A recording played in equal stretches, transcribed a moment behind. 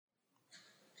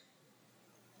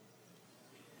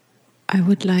I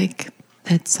would like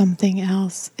that something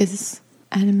else is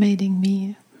animating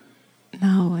me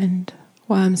now and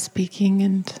while I'm speaking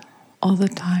and all the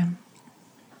time.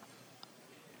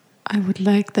 I would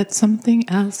like that something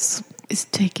else is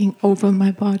taking over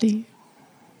my body.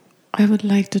 I would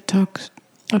like to talk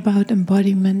about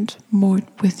embodiment more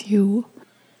with you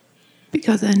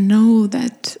because I know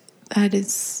that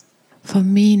is for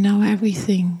me now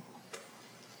everything.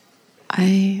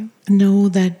 I know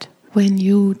that when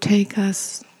you take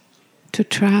us to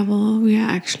travel, we are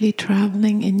actually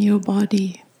traveling in your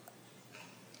body.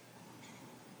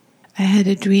 I had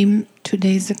a dream 2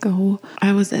 days ago.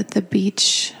 I was at the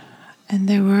beach and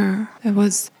there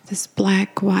was this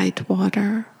black-white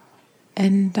water,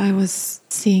 and I was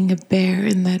seeing a bear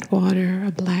in that water,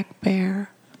 a black bear.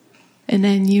 And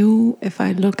I knew if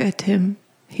I look at him,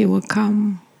 he will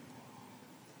come.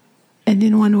 And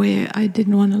in one way, I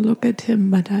didn't want to look at him,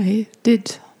 but I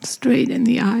did, straight in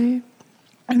the eye.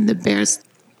 And the bear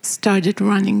started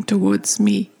running towards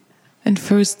me. And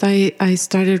first I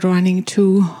started running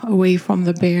too, away from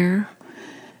the bear.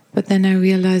 But then I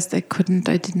realized I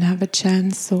didn't have a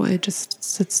chance, so I just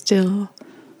stood still.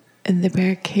 And the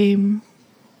bear came.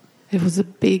 It was a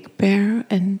big bear,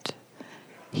 and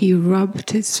he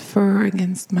rubbed his fur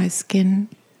against my skin.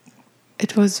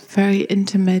 It was very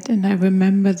intimate, and I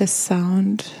remember the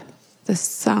sound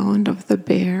of the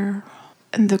bear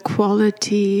and the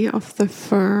quality of the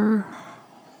fur.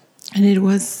 And it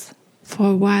was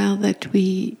for a while that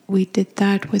we did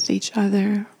that with each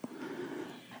other.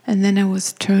 And then I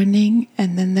was turning,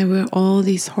 and then there were all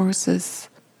these horses,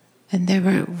 and they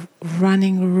were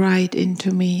running right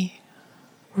into me,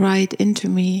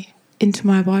 into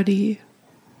my body.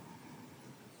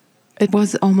 It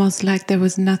was almost like there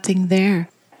was nothing there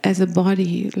as a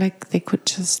body, like they could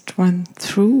just run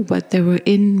through, but they were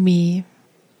in me.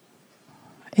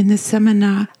 In the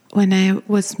seminar, when I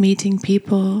was meeting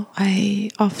people,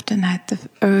 I often had the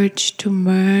urge to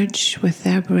merge with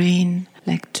their brain,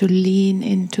 like to lean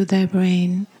into their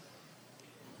brain.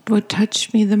 What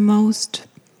touched me the most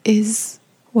is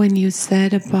when you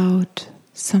said about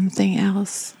something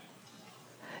else,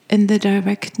 and the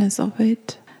directness of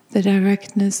it, the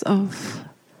directness of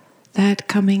that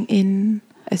coming in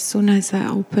as soon as I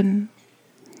open.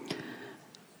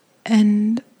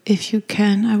 And if you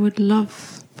can, I would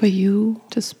love for you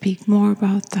to speak more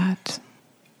about that.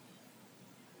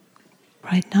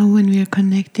 Right now when we are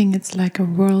connecting, it's like a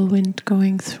whirlwind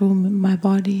going through my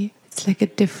body. It's like a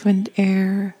different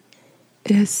air.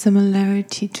 It has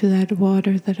similarity to that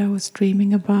water that I was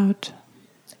dreaming about.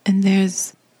 And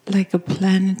there's like a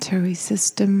planetary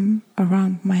system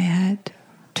around my head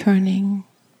turning.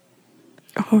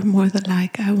 Or more than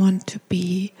like I want to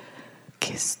be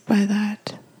kissed by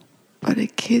that. But a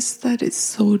kiss that is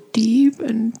so deep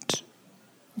and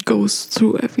goes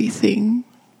through everything.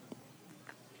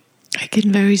 I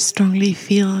can very strongly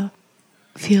feel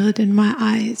it in my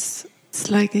eyes. It's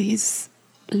like these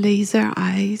laser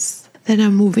eyes that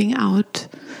are moving out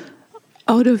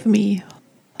of me.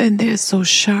 And they're so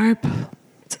sharp.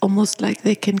 It's almost like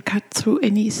they can cut through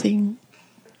anything.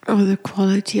 Or the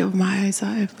quality of my eyes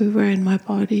are everywhere in my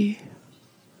body.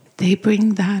 They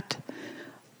bring that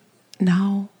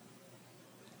now.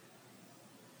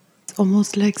 It's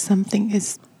almost like something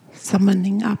is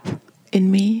summoning up in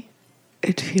me.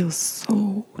 It feels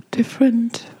so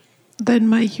different than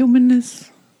my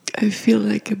humanness. I feel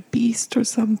like a beast or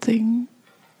something.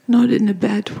 Not in a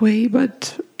bad way,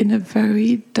 but in a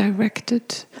very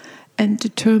directed and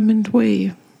determined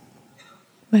way.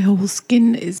 My whole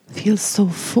skin feels so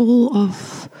full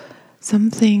of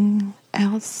something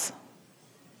else.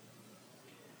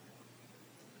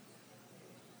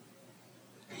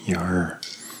 Your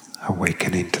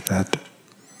awakening to that,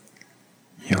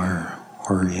 your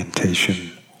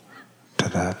orientation to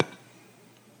that,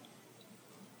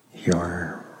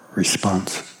 your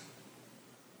response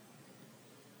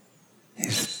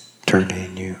is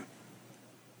turning you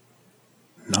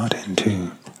not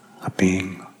into a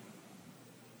being,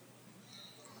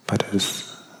 but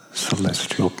as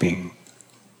celestial being.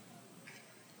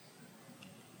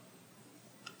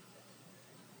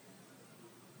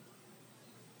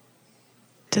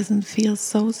 It doesn't feel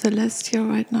so celestial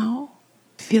right now.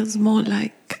 It feels more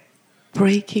like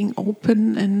breaking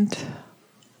open and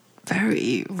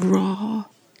very raw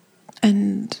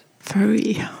and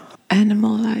very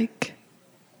animal-like.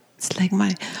 It's like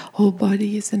my whole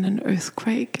body is in an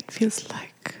earthquake. It feels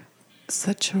like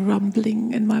such a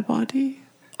rumbling in my body.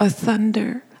 Or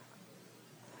thunder.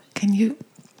 Can you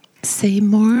say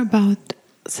more about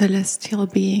celestial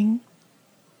being?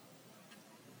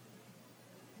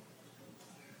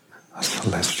 A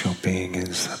celestial being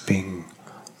is a being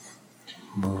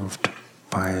moved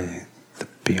by the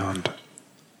beyond,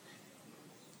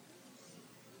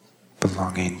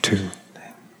 belonging to,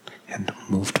 and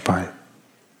moved by.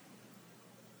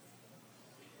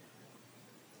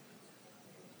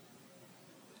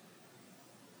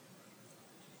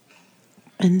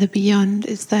 And the beyond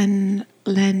is then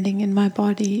landing in my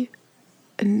body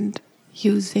and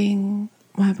using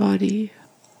my body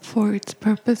for its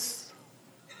purpose.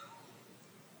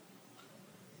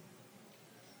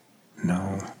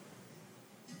 No,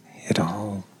 it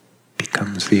all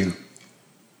becomes you.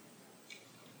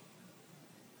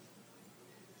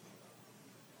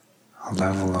 A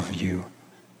level of you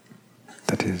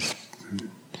that is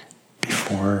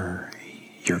before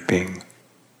your being,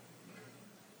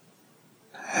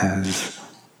 has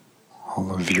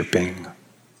all of your being,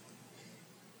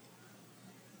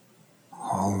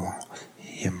 all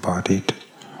embodied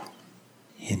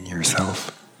in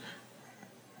yourself,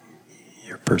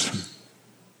 your person.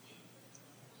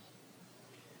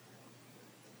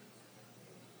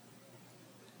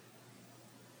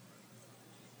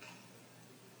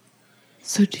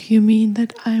 So do you mean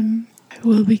that I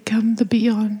will become the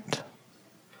beyond?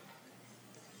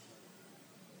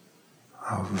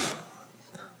 Of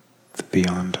the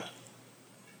beyond.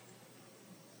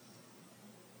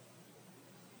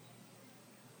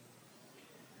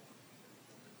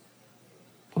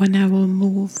 When I will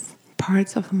move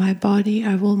parts of my body,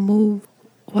 I will move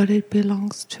what it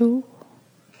belongs to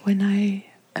when I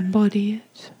embody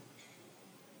it.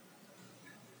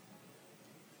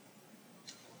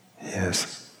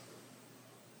 Yes.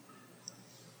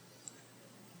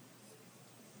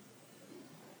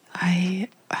 I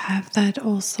have that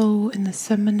also in the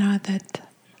seminar, that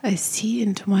I see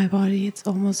into my body. It's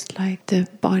almost like the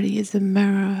body is a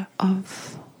mirror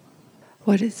of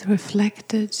what is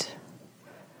reflected.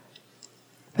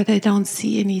 But I don't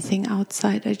see anything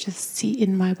outside. I just see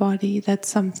in my body that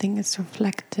something is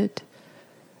reflected.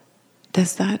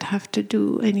 Does that have to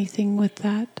do anything with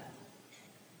that?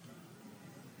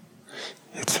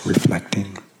 It's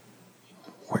reflecting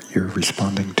what you're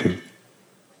responding to.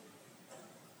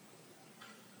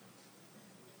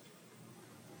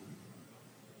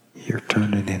 You're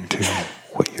turning into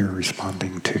what you're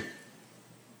responding to.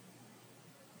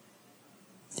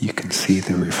 You can see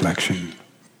the reflection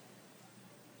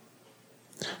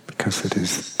because it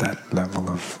is that level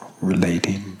of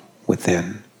relating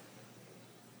within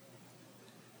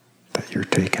that you're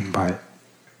taken by.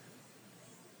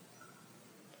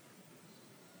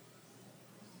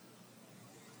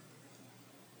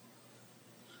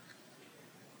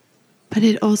 But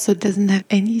it also doesn't have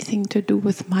anything to do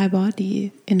with my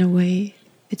body in a way.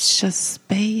 It's just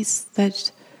space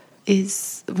that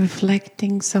is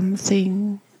reflecting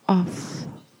something of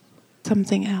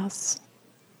something else.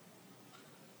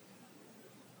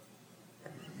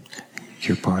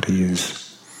 Your body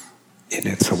is in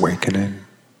its awakening,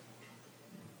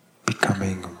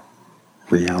 becoming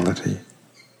reality,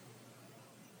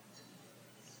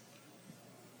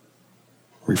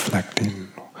 reflecting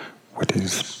what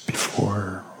is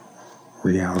before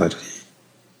reality.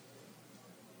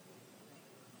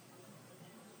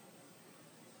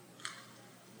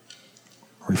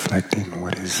 Reflecting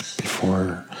what is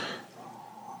before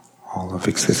all of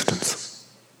existence.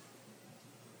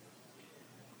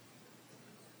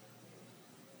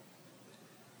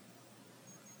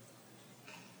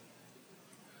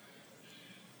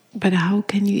 But how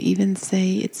can you even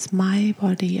say it's my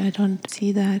body? I don't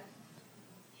see that.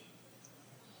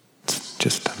 It's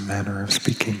just a manner of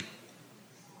speaking.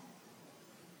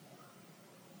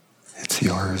 It's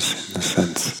yours in the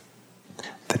sense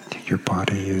that your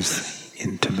body is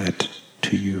intimate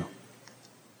to you.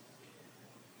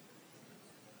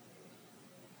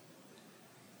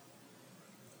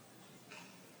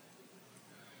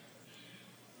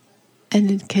 And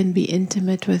it can be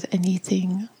intimate with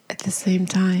anything at the same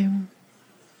time.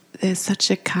 There's such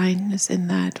a kindness in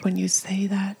that when you say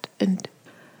that. And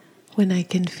when I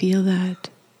can feel that,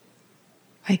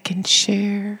 I can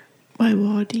share my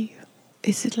body.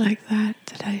 Is it like that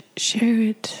I share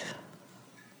it?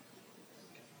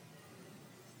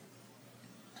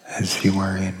 As you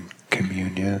are in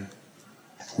communion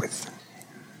with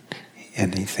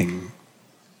anything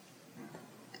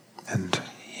and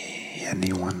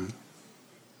anyone,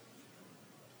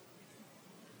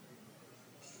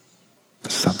 the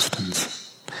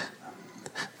substance,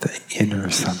 the inner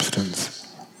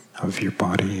substance of your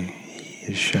body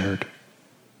is shared.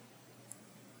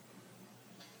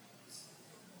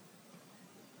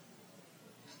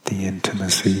 The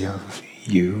intimacy of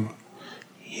you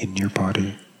in your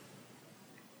body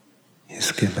is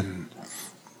is given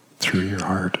through your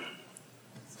heart,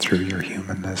 through your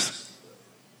humanness,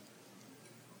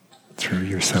 through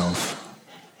yourself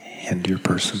and your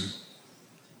person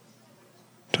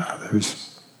to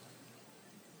others.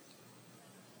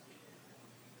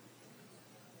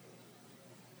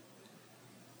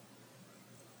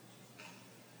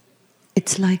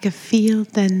 It's like a field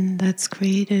then that's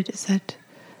created, is that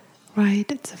right?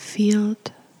 It's a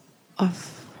field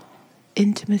of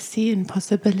intimacy and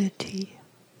possibility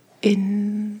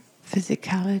in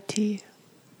physicality.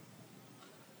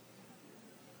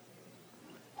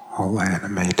 All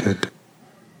animated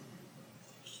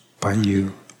by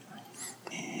you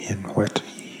in what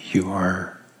you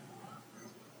are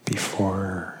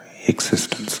before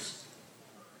existence.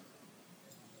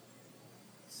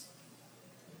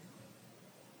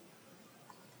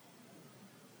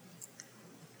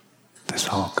 This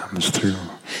all comes through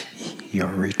your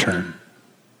return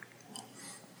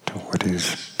to what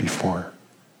is before.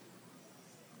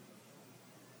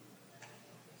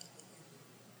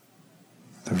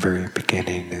 The very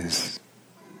beginning is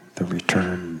the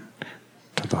return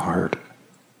to the heart,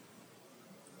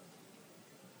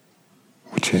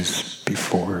 which is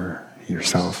before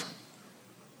yourself.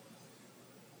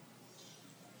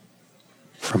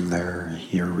 From there,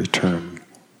 your return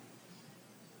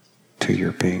to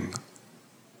your being.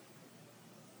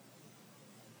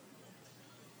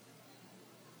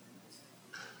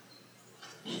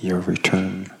 Your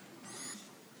return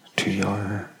to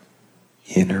your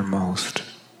innermost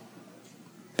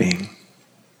being.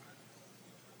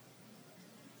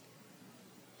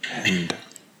 And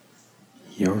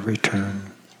your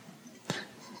return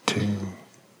to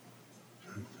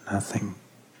nothing.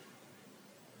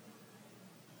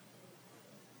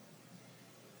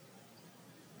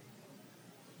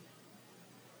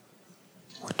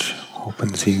 Which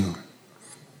opens you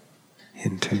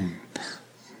into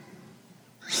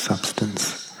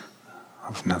substance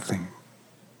of nothing.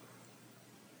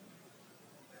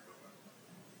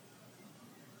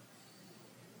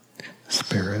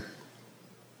 Spirit.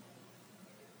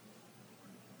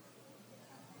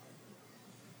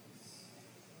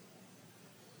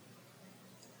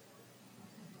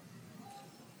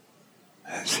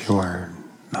 As you are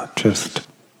not just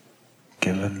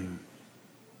given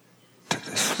to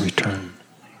this return,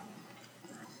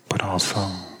 but also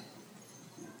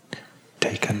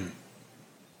taken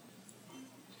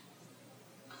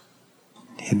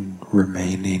in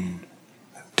remaining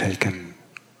taken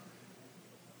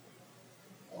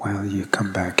while you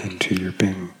come back into your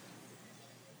being.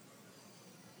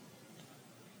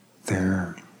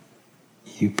 There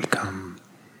you become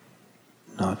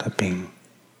not a being.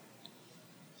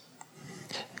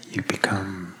 You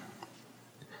become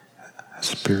a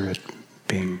spirit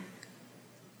being.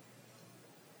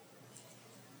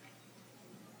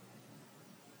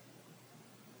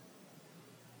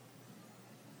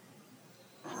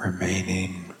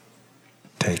 Remaining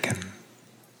taken,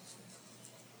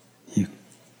 you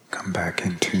come back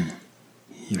into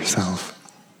yourself.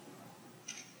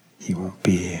 You won't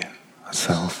be a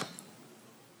self.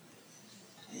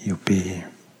 You'll be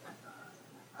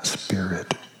a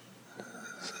spirit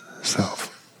self.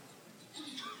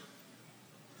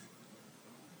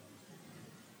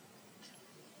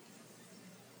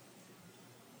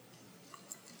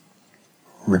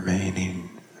 Remaining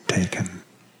taken,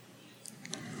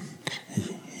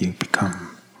 you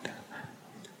become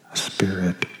a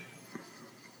spirit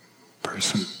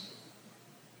person.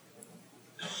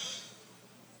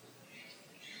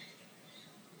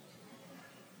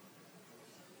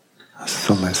 A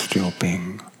celestial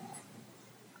being,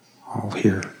 all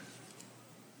here.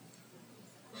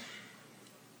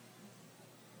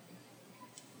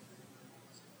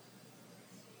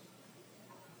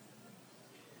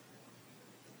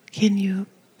 Can you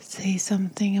say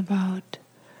something about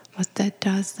what that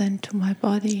does then to my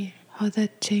body? How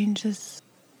that changes?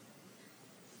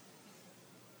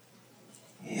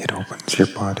 It opens your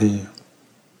body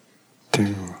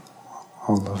to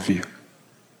all of you.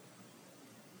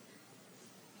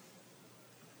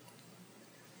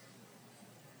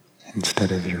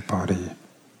 Instead of your body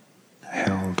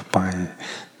held by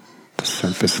the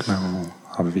surface level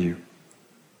of you,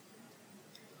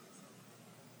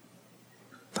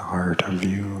 the heart of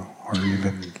you, or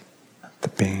even the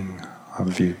being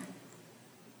of you.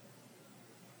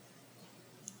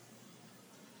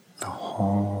 The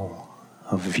whole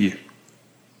of you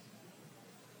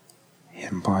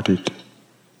embodied.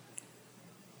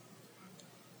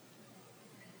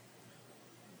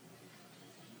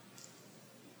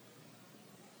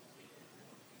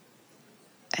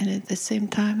 And at the same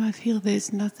time, I feel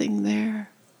there's nothing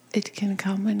there. It can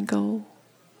come and go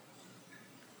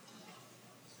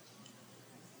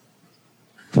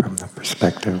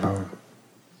perspective of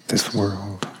this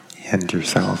world and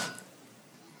yourself,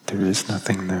 there is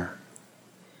nothing there.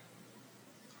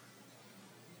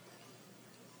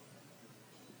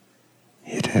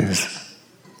 It is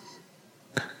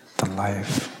the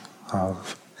life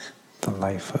of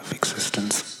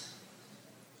existence.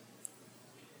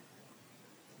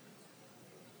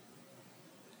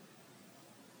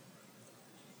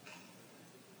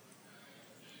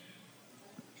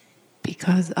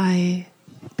 Because I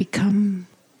become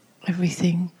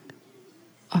everything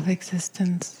of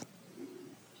existence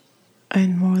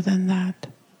and more than that.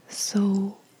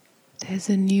 So there's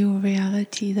a new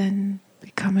reality then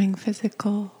becoming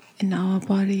physical in our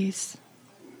bodies.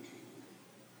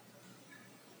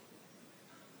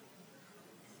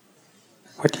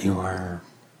 What you are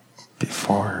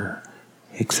before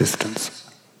existence,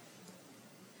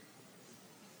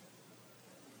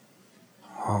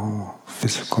 all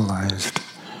physicalized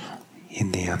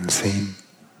in the unseen,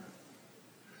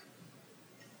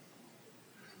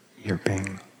 your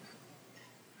being,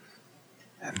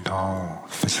 and all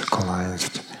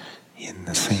physicalized in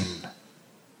the seen,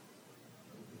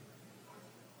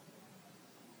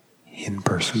 in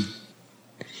person,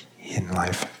 in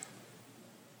life.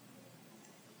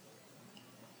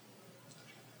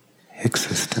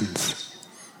 Existence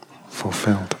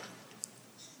fulfilled.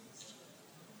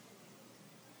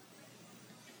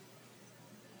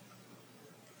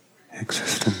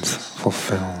 Existence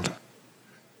fulfilled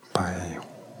by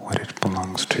what it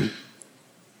belongs to.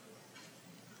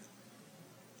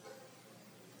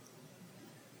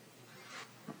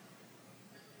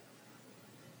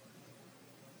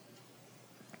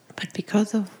 But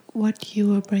because of what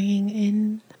you are bringing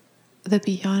in, the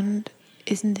beyond,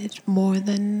 isn't it more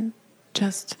than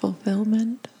just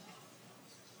fulfillment?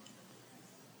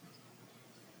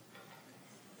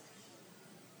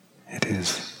 It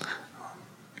is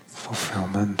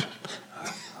fulfillment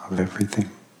of everything.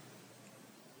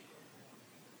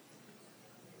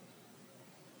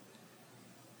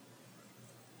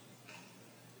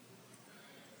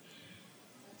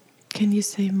 Can you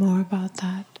say more about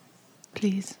that,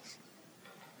 please?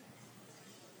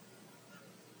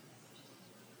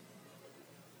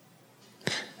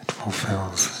 It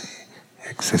fulfills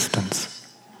existence.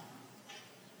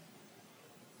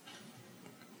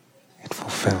 It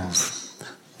fulfills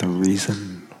the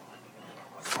reason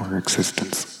for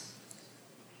existence.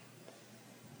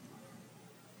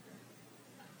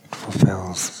 It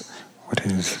fulfills what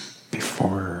is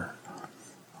before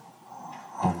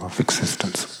all of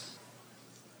existence.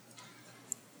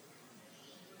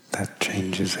 That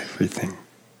changes everything.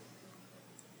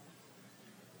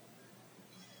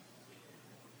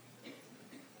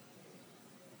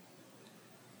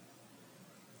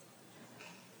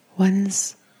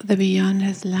 Once the beyond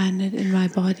has landed in my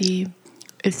body,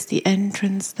 it's the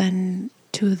entrance then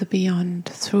to the beyond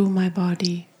through my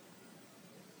body.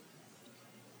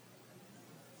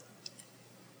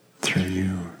 Through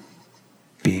you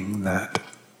being that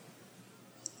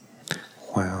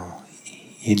while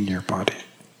in your body,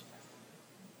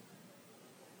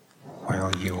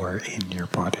 while you are in your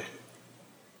body.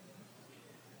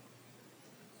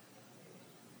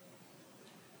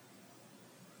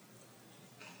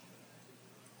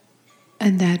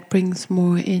 And that brings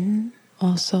more in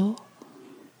also.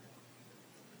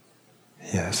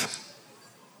 Yes.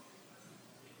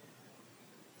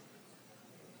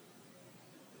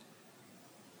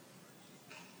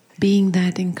 Being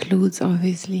that includes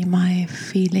obviously my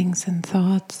feelings and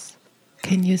thoughts.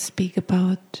 Can you speak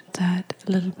about that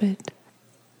a little bit?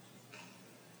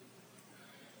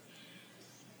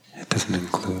 It doesn't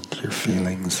include your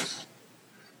feelings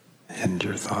and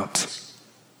your thoughts.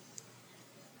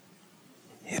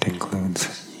 It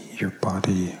includes your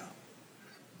body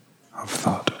of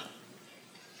thought,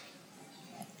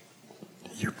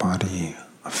 your body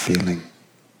of feeling,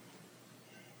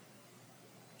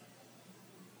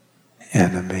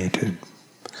 animated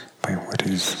by what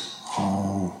is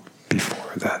all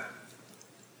before that.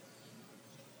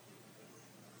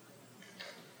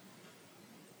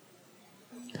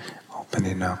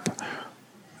 Opening up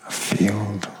a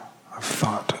field of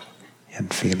thought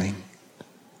and feeling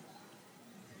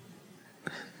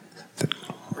that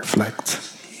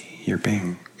reflects your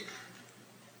being.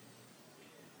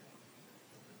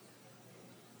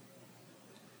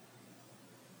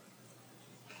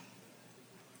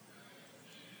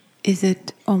 Is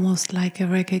it almost like a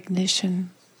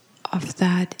recognition of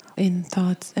that in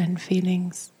thoughts and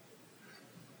feelings?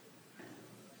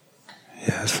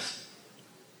 Yes.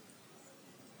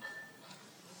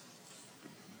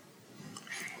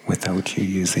 Without you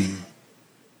using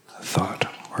thought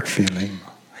or feeling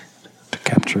to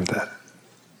capture that.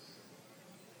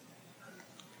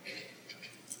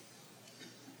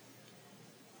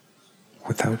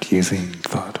 without using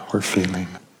thought or feeling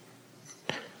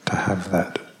to have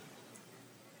that.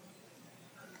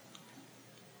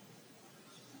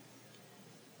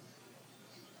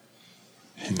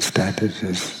 Instead, it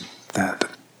is that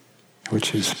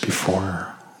which is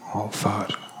before all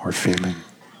thought or feeling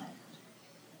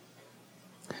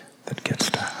that gets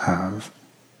to have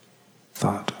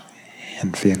thought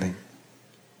and feeling.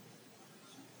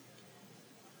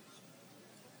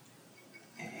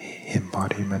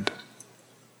 Embodiment.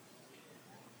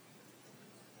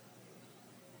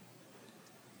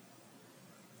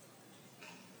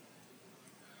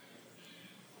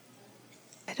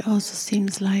 It also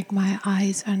seems like my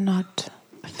eyes are not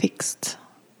fixed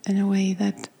in a way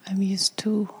that I'm used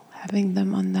to having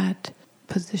them on that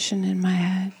position in my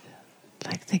head.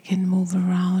 Like they can move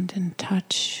around and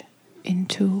touch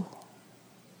into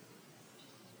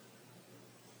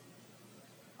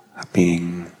A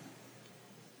being,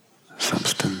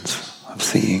 substance of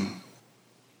seeing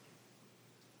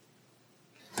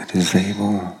that is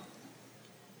able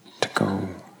to go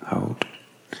out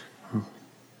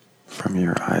from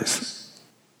your eyes,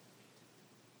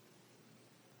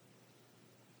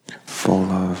 full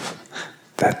of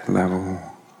that level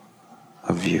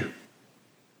of view.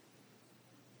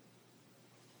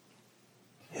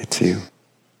 It's you.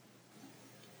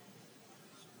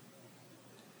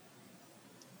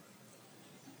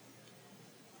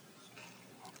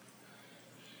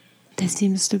 there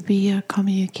seems to be a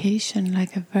communication,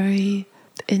 like a very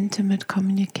intimate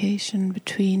communication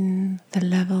between the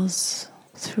levels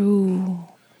through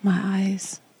my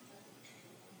eyes.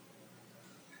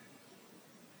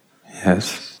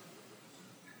 Yes.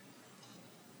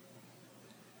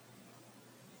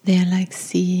 They're like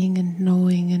seeing and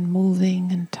knowing and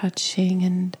moving and touching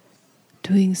and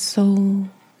doing so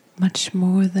much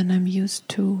more than I'm used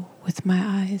to with my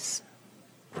eyes.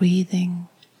 Breathing.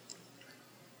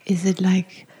 Is it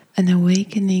like an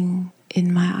awakening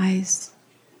in my eyes?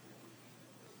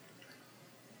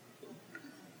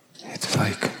 It's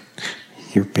like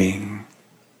you're being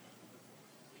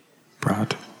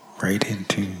brought right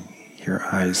into your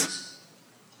eyes.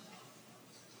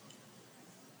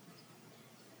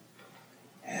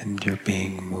 And you're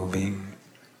being moving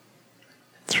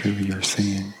through your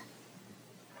seeing.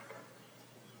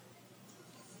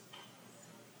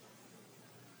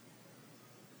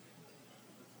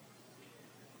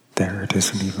 There it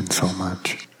isn't even so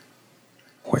much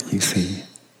what you see,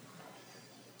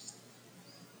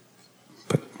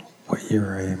 but what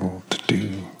you're able to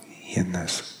do in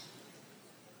this.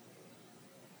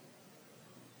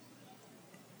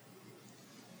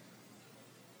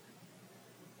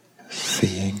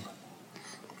 Seeing,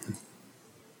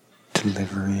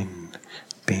 delivering,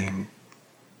 being.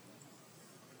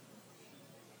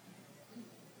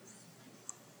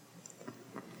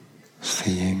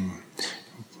 Seeing,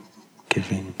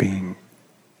 giving, being.